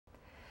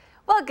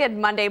Well, good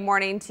Monday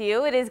morning to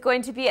you. It is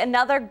going to be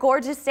another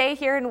gorgeous day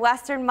here in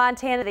western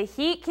Montana. The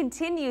heat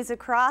continues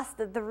across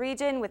the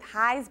region with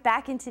highs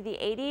back into the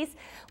 80s.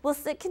 We'll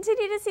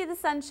continue to see the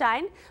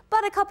sunshine,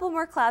 but a couple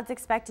more clouds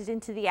expected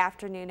into the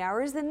afternoon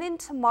hours. And then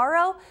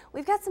tomorrow,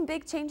 we've got some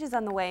big changes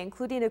on the way,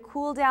 including a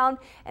cool down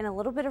and a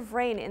little bit of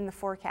rain in the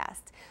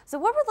forecast. So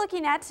what we're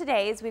looking at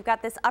today is we've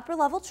got this upper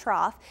level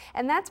trough,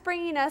 and that's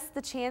bringing us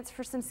the chance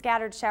for some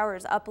scattered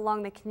showers up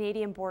along the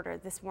Canadian border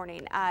this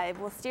morning.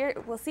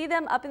 We'll see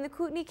them up in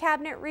the Kootenai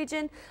Cabinet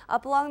region,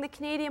 up along the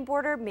Canadian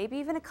border, maybe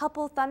even a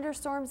couple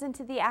thunderstorms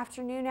into the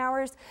afternoon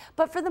hours.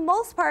 But for the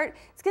most part,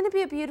 it's going to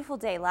be a beautiful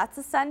day. Lots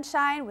of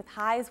sunshine with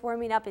highs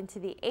warming up into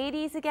the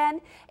 80s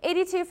again.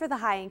 82 for the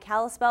high in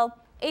Kalispell.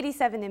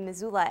 87 in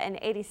Missoula and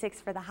 86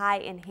 for the high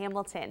in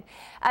Hamilton.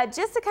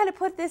 Just to kind of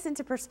put this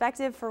into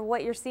perspective for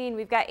what you're seeing,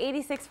 we've got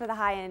 86 for the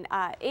high in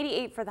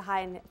 88 for the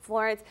high in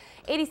Florence,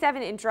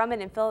 87 in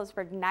Drummond and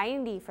Phillipsburg,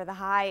 90 for the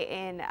high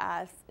in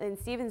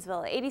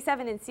Stevensville,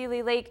 87 in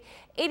Seeley Lake,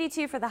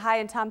 82 for the high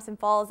in Thompson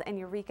Falls and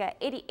Eureka,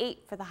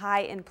 88 for the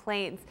high in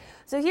Plains.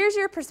 So here's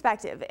your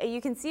perspective. You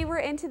can see we're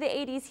into the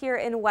 80s here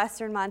in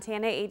western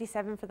Montana,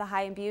 87 for the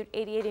high in Butte,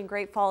 88 in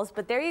Great Falls,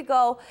 but there you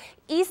go,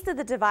 east of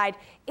the divide,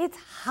 it's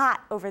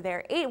hot over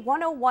there.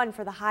 101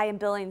 for the high in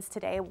Billings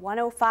today,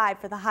 105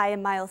 for the high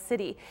in Miles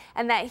City.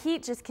 And that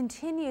heat just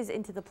continues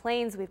into the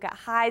plains. We've got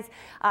highs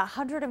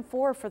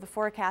 104 for the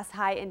forecast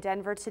high in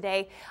Denver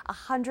today,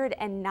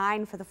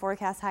 109 for the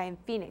forecast high in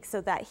Phoenix.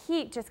 So that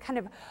heat just kind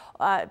of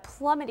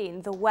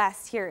plummeting the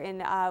west here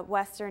in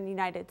western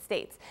United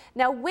States.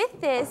 Now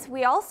with this,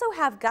 we also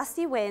have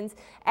gusty winds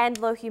and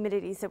low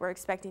humidities that we're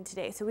expecting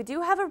today. So we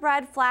do have a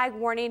red flag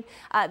warning.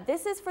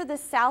 This is for the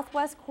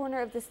southwest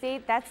corner of the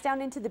state. That's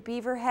down into the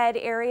Beaverhead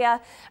area.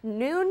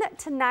 Noon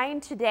to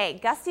 9 today.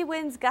 Gusty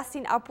winds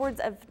gusting upwards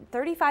of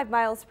 35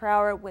 miles per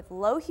hour with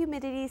low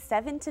humidity,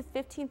 7 to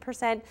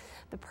 15%.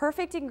 The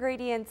perfect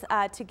ingredients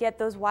to get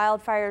those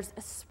wildfires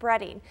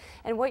spreading.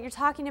 And what you're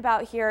talking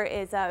about here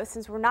is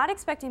since we're not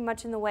expecting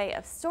much in the way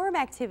of storm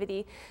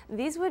activity,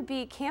 these would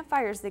be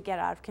campfires that get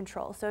out of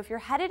control. So if you're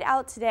headed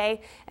out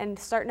today and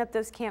starting up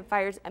those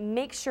campfires,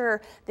 make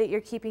sure that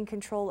you're keeping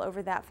control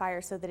over that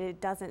fire so that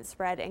it doesn't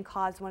spread and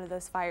cause one of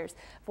those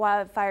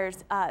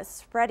wildfires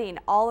spreading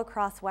all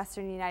across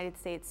western United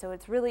States. So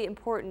it's really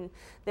important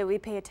that we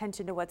pay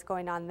attention to what's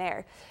going on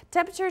there.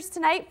 Temperatures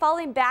tonight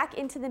falling back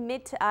into the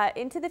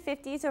into the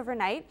 50s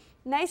overnight.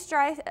 Nice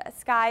dry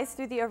skies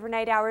through the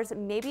overnight hours,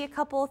 maybe a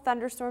couple of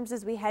thunderstorms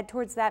as we head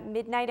towards that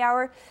midnight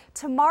hour.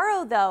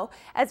 Tomorrow, though,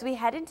 as we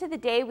head into the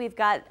day, we've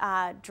got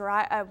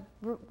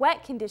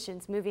wet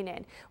conditions moving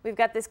in. We've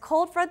got this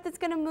cold front that's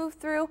going to move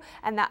through,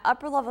 and that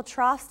upper level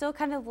trough still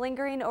kind of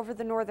lingering over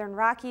the northern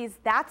Rockies.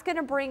 That's going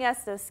to bring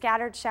us those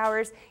scattered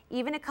showers,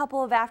 even a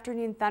couple of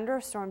afternoon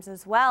thunderstorms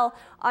as well.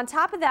 On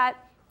top of that,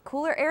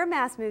 cooler air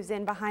mass moves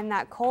in behind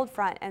that cold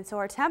front, and so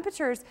our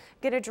temperatures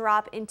going to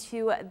drop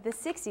into the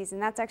 60s,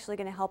 and that's actually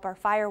going to help our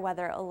fire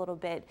weather a little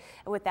bit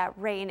with that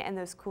rain and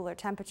those cooler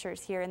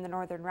temperatures here in the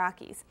northern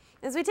Rockies.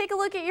 As we take a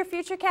look at your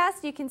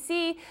futurecast, you can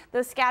see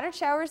those scattered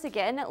showers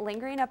again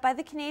lingering up by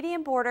the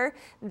Canadian border.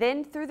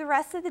 Then through the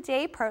rest of the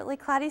day, partly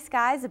cloudy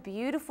skies, a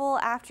beautiful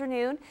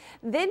afternoon.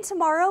 Then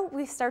tomorrow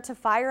we start to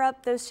fire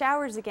up those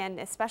showers again,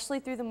 especially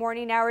through the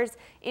morning hours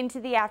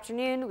into the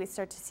afternoon. We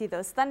start to see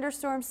those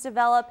thunderstorms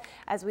develop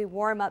as we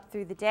warm up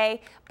through the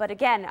day. But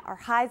again, our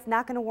high's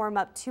not going to warm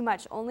up too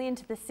much, only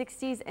into the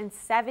 60s and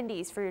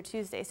 70s for your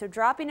Tuesday. So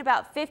dropping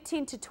about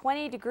 15 to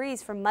 20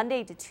 degrees from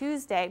Monday to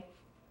Tuesday.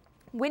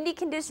 Windy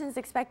conditions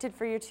expected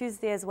for your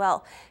Tuesday as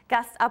well.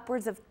 Gusts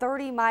upwards of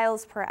 30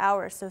 miles per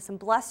hour, so some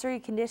blustery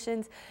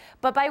conditions.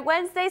 But by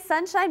Wednesday,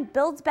 sunshine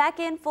builds back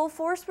in full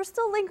force. We're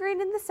still lingering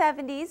in the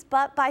 70s,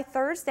 but by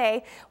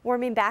Thursday,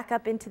 warming back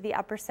up into the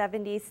upper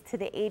 70s to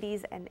the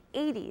 80s and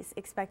 80s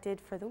expected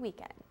for the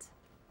weekend.